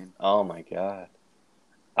 29. Oh my god.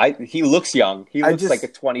 He looks young. He looks like a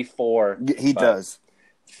 24. He does.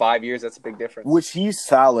 5 years, that's a big difference. Which he's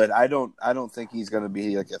solid. I don't think he's going to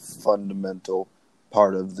be like a fundamental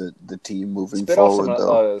part of the team moving forward.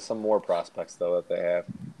 Though some more prospects though that they have.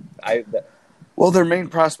 Well, their main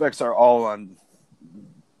prospects are all on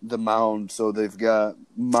the mound. So they've got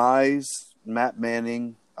Mize, Matt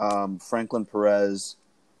Manning, Franklin Perez,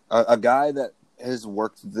 a guy that has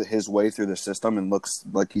worked his way through the system and looks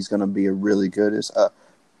like he's going to be a really good is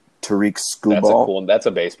Tariq Skubal. That's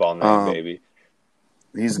a baseball name, baby.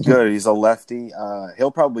 He's good. He's a lefty.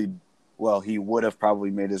 He would have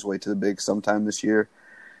probably made his way to the big sometime this year.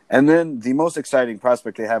 And then the most exciting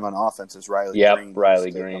prospect they have on offense is Riley Green. Yep,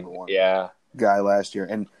 Riley Green. Yeah. Guy last year.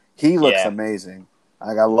 And he looks amazing.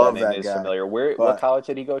 Like, I love that guy. Familiar. What college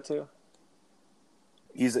did he go to?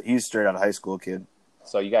 He's straight out of high school kid.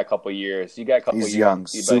 So you got a couple years. He's young,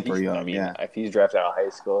 super young. I mean, if he's drafted out of high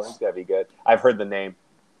school, he's got to be good. I've heard the name.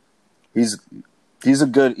 He's a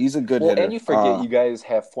good hitter. And you forget you guys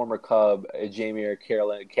have former Cub Jamier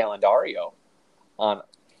Calendario on.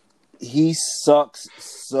 He sucks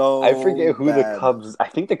so. I forget who bad. the Cubs. I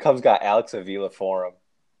think the Cubs got Alex Avila for him.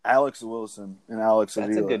 Alex Wilson and Alex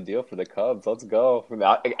Avila. That's a good deal for the Cubs. Let's go.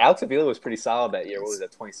 Alex Avila was pretty solid that year. What was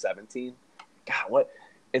that? 2017. God, what?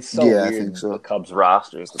 It's so weird. I think so. The Cubs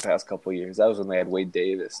rosters the past couple of years. That was when they had Wade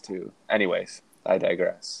Davis too. Anyways, I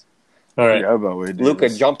digress. All right, how about Wade Davis? Luca,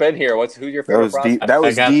 jump in here. Who's your favorite prospect? That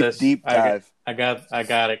was deep dive. I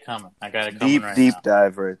got it coming. Deep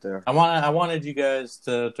dive right there. I wanted you guys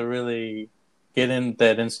to really get in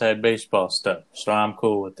that inside baseball stuff, so I'm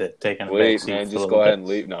cool with it. Taking a back seat. Just go ahead and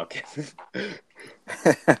leave. No,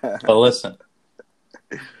 but listen,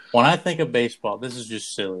 when I think of baseball, this is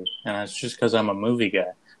just silly, and it's just because I'm a movie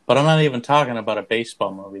guy. But I'm not even talking about a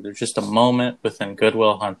baseball movie. There's just a moment within Good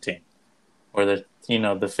Will Hunting where the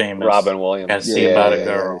famous Robin Williams got seen about a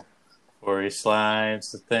girl. Where he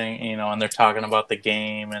slides the thing, and they're talking about the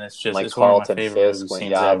game, and it's just like it's Carlton one of my favorite Fisk when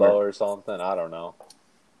scenes Yabo ever. or something. I don't know.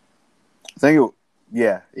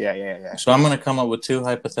 Yeah. So I'm going to come up with two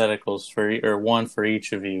hypotheticals one for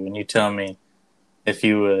each of you, and you tell me if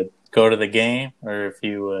you would go to the game or if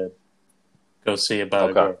you would go see about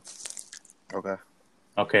a girl.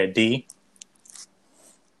 Okay, D.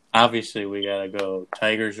 Obviously, we got to go.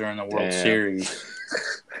 Tigers are in the World Series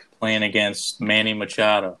playing against Manny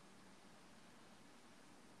Machado.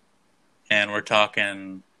 And we're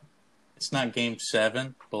talking, it's not Game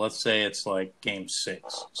 7, but let's say it's like Game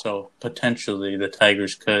 6. So potentially the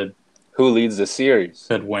Tigers could. Who leads the series?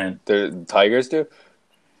 Could win. The Tigers do?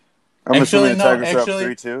 I'm assuming the Tigers are up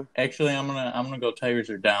 3-2. Actually, I'm gonna go Tigers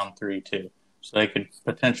are down 3-2. So they could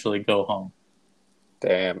potentially go home.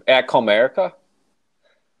 Damn. At Comerica?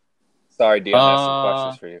 Sorry, Dean, I have some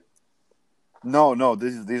questions for you. No,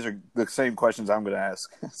 these are the same questions I'm going to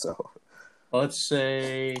ask. So, let's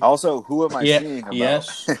say. Also, who am I seeing about?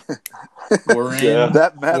 Yes, we're in.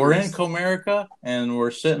 That matters. We're in Comerica, and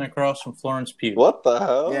we're sitting across from Florence Pugh. What the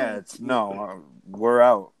hell? Yeah, we're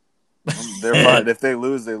out. They're fine. If they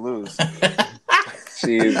lose, they lose.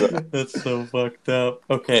 Jesus. That's so fucked up.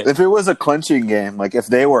 Okay. If it was a clinching game, like if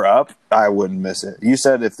they were up, I wouldn't miss it. You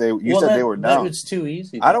said they were down. It's too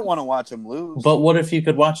easy. I don't want to watch them lose. But what if you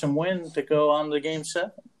could watch them win to go on to Game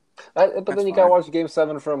 7? But then you got to watch Game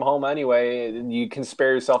 7 from home anyway, and you can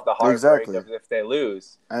spare yourself the heartbreak if they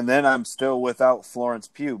lose. And then I'm still without Florence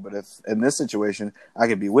Pugh. But if in this situation, I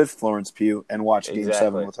could be with Florence Pugh and watch Game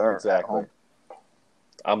 7 with her. Exactly.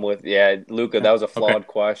 I'm with Luca. That was a flawed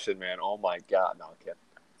question, man. Oh my God, no I'm kidding.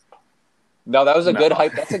 No, that was a good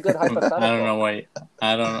hype. That's a good hypothetical. I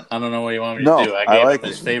don't know what you want me to do. I gave him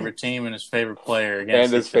his favorite team and his favorite player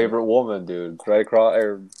against and his favorite woman, dude. Right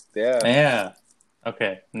across, yeah.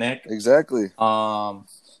 Okay, Nick. Exactly.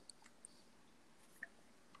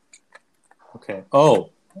 Okay.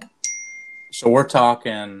 Oh, so we're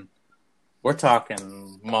talking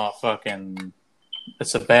motherfucking.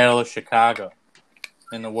 It's a Battle of Chicago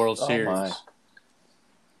in the World Series. My.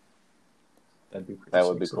 That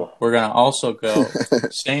would be cool. We're gonna also go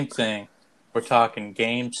same thing. We're talking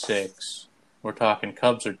Game 6. We're talking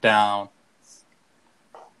Cubs are down.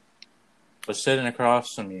 But sitting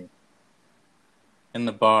across from you in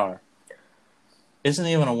the bar isn't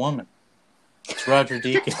even a woman. It's Roger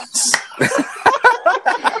Deakins.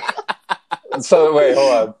 So wait,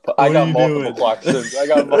 hold on. I got multiple questions.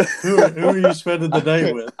 Who are you spending the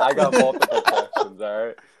night with? I got multiple questions. All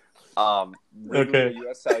right. Okay.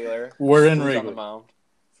 U.S. Cellular. We're in Wrigley on the mound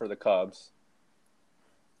for the Cubs.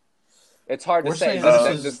 It's hard to say.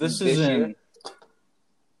 This is in.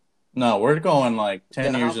 No, we're going like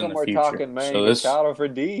 10 years in the future. We're talking Manny Machado for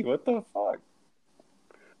D. What the fuck?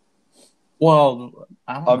 Well,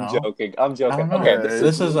 I'm joking. Okay,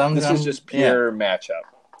 this is just pure matchup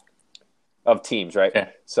of teams, right? Okay.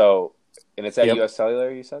 So, and it's at U.S.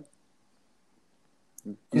 Cellular, you said?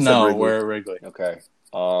 No, we're at Wrigley. Okay.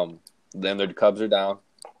 Then the Cubs are down.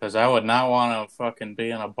 Because I would not want to fucking be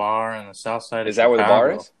in a bar in the south side of Chicago. Is that where the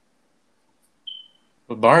bar is?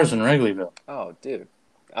 The bar is in Wrigleyville. Oh, dude.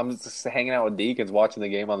 I'm just hanging out with Deakins, watching the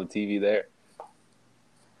game on the TV there.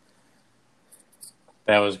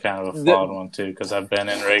 That was kind of a flawed one, too, because I've been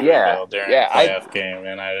in Wrigleyville during a playoff game,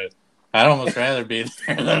 and I'd almost rather be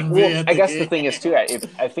there than be at the I guess game. the thing is, too,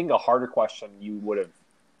 I think a harder question you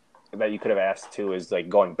could have asked, too, is, like,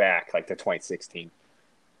 going back, like, to 2016.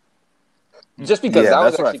 Just because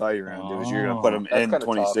that's what I thought you were going to do. Is you're going to put them in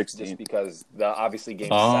 2016. Just because obviously Game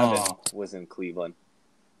 7 was in Cleveland,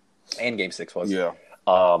 and Game 6 was. Yeah.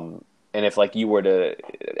 And if like you were to,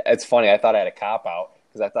 it's funny. I thought I had a cop out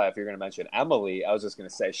because I thought if you're going to mention Emily, I was just going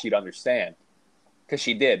to say she'd understand because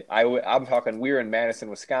she did. I'm talking. We were in Madison,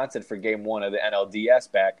 Wisconsin for Game 1 of the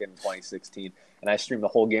NLDS back in 2016, and I streamed the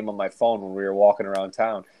whole game on my phone when we were walking around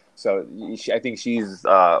town. So I think she's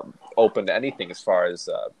open to anything as far as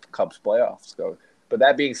Cubs playoffs go. But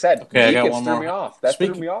that being said, Deakins threw me off.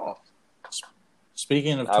 Threw me off.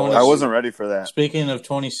 Speaking of, I wasn't ready for that. Speaking of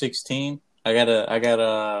 2016, I got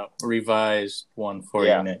a revised one for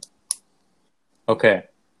you, Nick. Okay,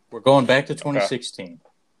 we're going back to 2016. Okay.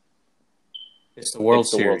 It's the World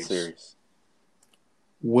Series.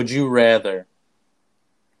 Would you rather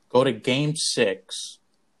go to Game 6?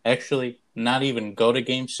 Actually, not even go to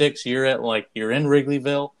Game 6. You're in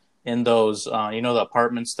Wrigleyville in those, the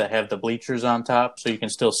apartments that have the bleachers on top, so you can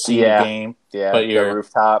still see the game. Yeah, but you're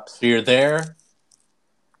rooftops. So you're there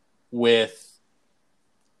with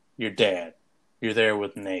your dad. You're there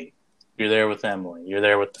with Nate. You're there with Emily. You're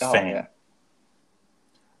there with the fam. Yeah.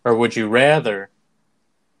 Or would you rather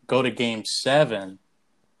go to Game 7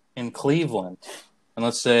 in Cleveland, and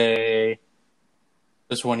let's say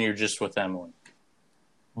this one you're just with Emily,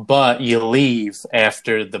 but you leave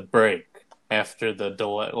after the break, after the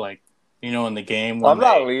delay, in the game when I'm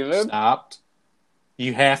not leaving. Stopped.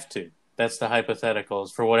 You have to. That's the hypothetical.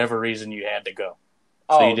 Is for whatever reason you had to go.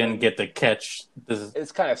 So you didn't get the catch.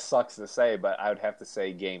 It kind of sucks to say, but I would have to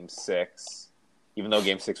say Game 6, even though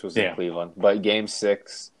Game 6 was in Cleveland. But Game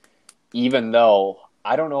 6, even though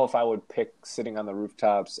I don't know if I would pick sitting on the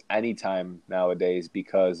rooftops anytime nowadays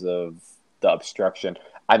because of the obstruction.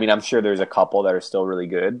 I mean, I'm sure there's a couple that are still really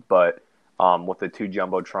good, but with the two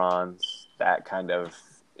Jumbotrons, that kind of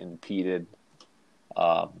impeded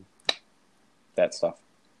that stuff.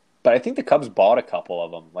 But I think the Cubs bought a couple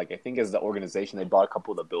of them. I think as the organization, they bought a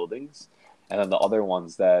couple of the buildings. And then the other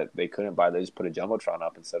ones that they couldn't buy, they just put a Jumbotron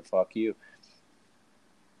up and said, fuck you.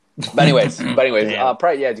 But anyways,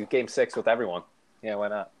 probably, do Game 6 with everyone. Yeah, why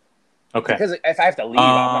not? Okay. Because if I have to leave, I'm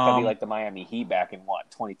not going to be like the Miami Heat back in,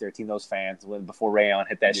 2013, those fans, before Rayon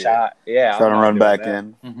hit that shot. Yeah. Trying to run back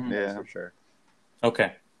in. Mm-hmm. Yeah, for sure.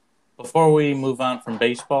 Okay. Before we move on from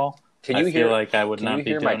baseball, I feel like I would Can not you be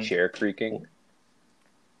hear doing. my chair creaking?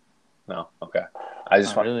 No. Okay. I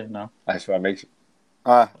just Not want. really, no. I just want to make sure.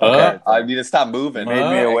 Okay. I need to stop moving. You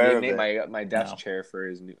made me aware I of gave it. Nate my desk No. chair for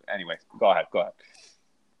his new. Anyway, go ahead.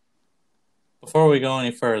 Before we go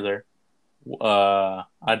any further,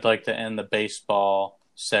 I'd like to end the baseball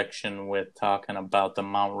section with talking about the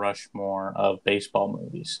Mount Rushmore of baseball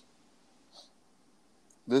movies.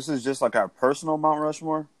 This is just like our personal Mount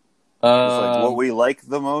Rushmore? It's like what we like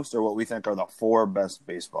the most or what we think are the 4 best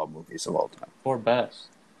baseball movies of all time? 4 best.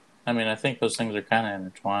 I mean, I think those things are kind of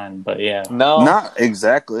intertwined, but yeah. No. Not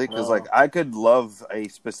exactly, because No. like I could love a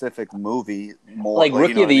specific movie more. Like Rookie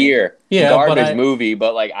you know of the what I mean? Year. Yeah, Garbage but movie,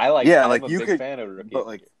 but like I like. Yeah, I'm like a you big could- fan of Rookie. But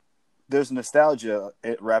like, there's nostalgia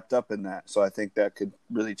wrapped up in that, so I think that could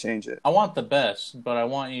really change it. I want the best, but I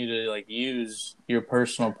want you to like use your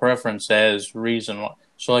personal preference as reason why.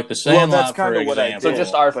 So like the Well, Sandlot, that's kinda for what I example. So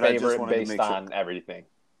just our but I just favorite wanted to based make sure. on everything.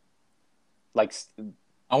 Like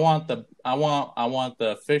I want the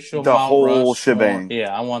official The Mount whole Rushmore. shebang.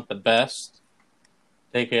 Yeah, I want the best.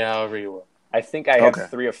 Take it however you will. I think I have Okay.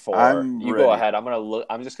 3 or 4. I'm You go ready. ahead. I'm gonna look.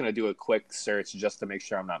 I'm just gonna do a quick search just to make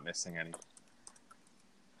sure I'm not missing any.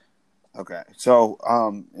 Okay, so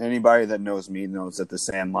anybody that knows me knows that The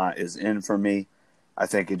Sandlot is in for me. I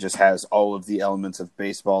think it just has all of the elements of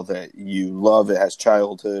baseball that you love. It has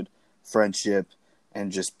childhood, friendship,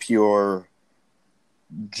 and just pure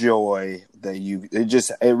joy that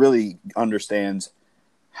it really understands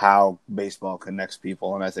how baseball connects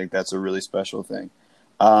people, and I think that's a really special thing.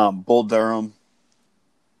 Bull Durham,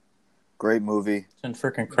 great movie. It's in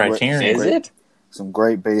freaking Criterion. Is it? Some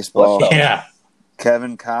great baseball. What the- Yeah.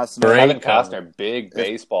 Kevin Costner. Great Kevin cover. Costner, big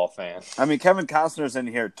baseball fan. I mean, Kevin Costner's in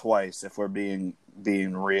here twice, if we're being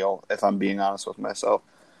real, if I'm being honest with myself.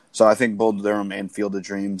 So I think Bull Durham and Field of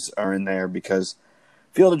Dreams are in there because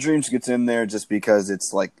Field of Dreams gets in there just because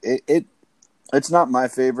it's like it's not my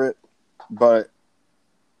favorite, but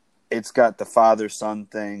it's got the father-son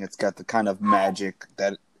thing. It's got the kind of magic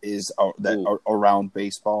that is around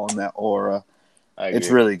baseball and that aura. I agree. It's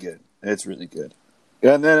really good. It's really good.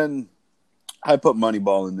 And then I put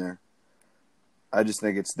Moneyball in there. I just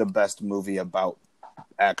think it's the best movie about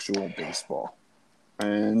actual baseball.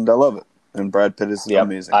 And I love it. And Brad Pitt is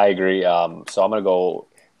amazing. I agree. So I'm going to go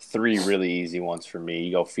 3 really easy ones for me.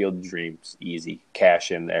 You go Field of Dreams, easy.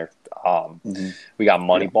 Cash in there. We got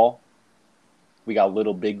Moneyball. We got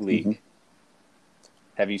Little Big League. Mm-hmm.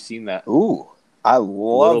 Have you seen that? Ooh, I love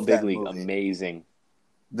Little that Big League, movie. amazing.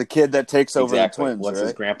 The kid that takes over the Exactly. twins, Once right?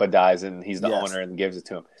 his grandpa dies and he's the Yes. owner and gives it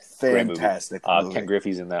to him. Great movie. Fantastic movie. Ken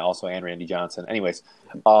Griffey's in that also, and Randy Johnson. Anyways,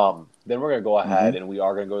 then we're going to go ahead and we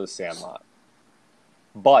are going to go to the Sandlot.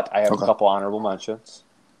 But I have a couple honorable mentions.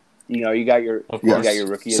 You know, you got your Rookie of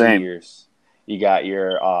the Years. You got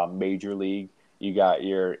your Major League. You got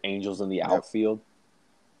your Angels in the outfield.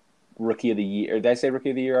 Rookie of the Year. Did I say Rookie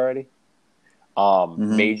of the Year already?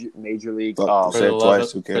 Major League. Say it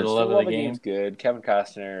twice. Who For the cares? love of the game. Game's good. Kevin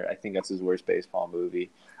Costner. I think that's his worst baseball movie.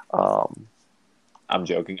 I'm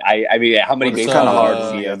joking. I mean, how many It's baseball kind of hard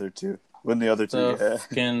movies when do the you other two. When the other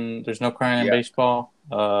two, There's no crying in baseball.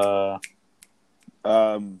 League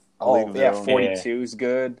of Their Own. 42 is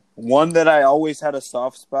good. One that I always had a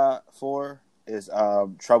soft spot for is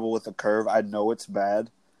Trouble with the Curve. I know it's bad,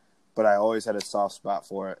 but I always had a soft spot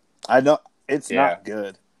for it. I know it's not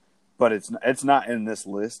good, but it's not in this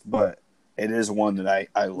list. But it is one that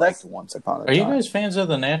I liked once upon a time. Are you guys fans of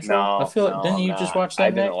The Natural? No, I feel like didn't you just watch that? I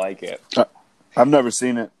didn't Nick? like it. I've never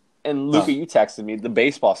seen it. And Luca, you texted me. The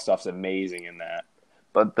baseball stuff's amazing in that,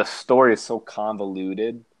 but the story is so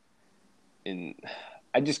convoluted, and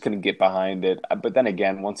I just couldn't get behind it. But then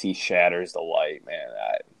again, once he shatters the light, man,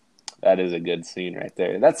 that is a good scene right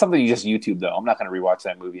there. That's something you just YouTube though. I'm not going to rewatch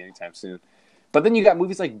that movie anytime soon. But then you got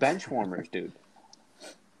movies like Benchwarmers, dude.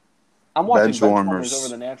 I'm watching Benchwarmers over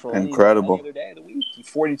The Natural incredible. any other day of the week.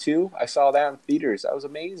 42, I saw that in theaters. That was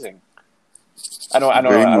amazing. I don't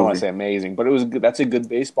want to say amazing, but it was good. That's a good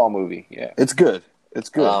baseball movie. Yeah, it's good. It's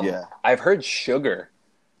good. Yeah, I've heard Sugar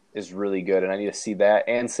is really good, and I need to see that.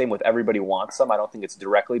 And same with Everybody Wants Some. I don't think it's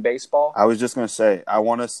directly baseball. I was just gonna say I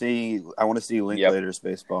want to see Linklater's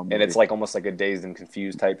baseball movie, and it's like almost like a Dazed and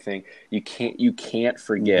Confused type thing. You can't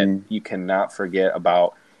forget. You cannot forget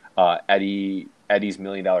about Eddie's $1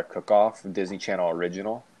 Million Cook-Off, Disney Channel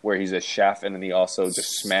original, where he's a chef and then he also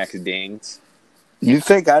just smacks dings. You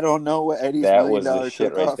think I don't know what Eddie's $1 Million That was the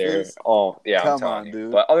shit right there. is? Oh yeah, Come I'm telling on, you.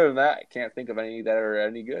 dude. But other than that, I can't think of any that are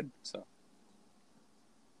any good. So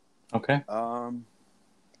okay.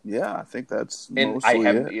 Yeah, I think that's and mostly I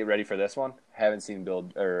haven't. it. You ready for this one? Haven't seen Bull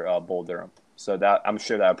Durham, so that I'm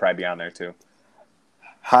sure that would probably be on there too.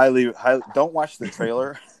 Highly. Don't watch the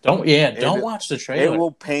trailer. Don't watch the trailer. It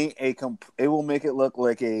will paint it will make it look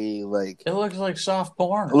like a like. It looks like soft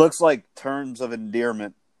porn. It looks like Terms of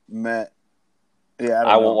Endearment met. Yeah,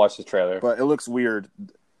 I won't watch the trailer, but it looks weird.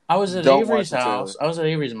 I was at Avery's house. I was at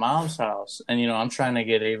Avery's mom's house, and I'm trying to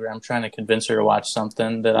get Avery. I'm trying to convince her to watch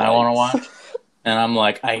something that I want to watch, and I'm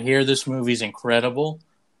like, I hear this movie's incredible,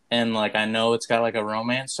 and like I know it's got like a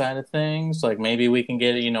romance side of things. Like maybe we can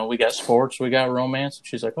get it. We got sports, we got romance. And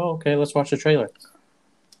she's like, oh, okay, let's watch the trailer.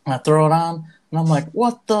 And I throw it on, and I'm like,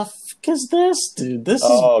 what the fuck is this, dude? This is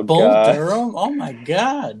Bull Durham? Oh, my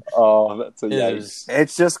God. Oh, that's a yikes.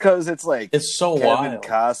 It's just because it's like it's so Kevin wild.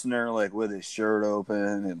 Costner, like, with his shirt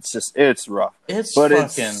open. It's rough. It's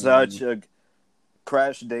such a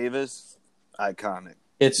Crash Davis, iconic.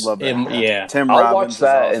 Love that. Yeah. Tim I'll Robbins watch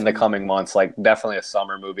that awesome. in the coming months. Like, definitely a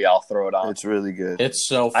summer movie. I'll throw it on. It's really good. It's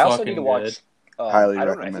so I also fucking need to watch, good. Highly I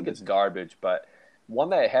recommend think it. it's garbage, but one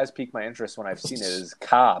that has piqued my interest when I've seen it is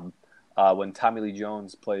Cobb. When Tommy Lee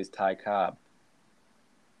Jones plays Ty Cobb.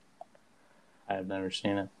 I've never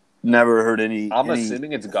seen it. Never heard any. I'm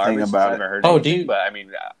assuming it's garbage. about I haven't heard Oh, anything, but I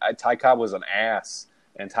mean, Ty Cobb was an ass,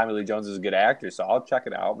 and Tommy Lee Jones is a good actor, so I'll check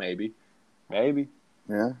it out. Maybe.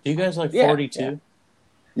 Yeah. Do you guys like 42?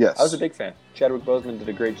 Yes. I was a big fan. Chadwick Boseman did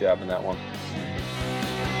a great job in that one.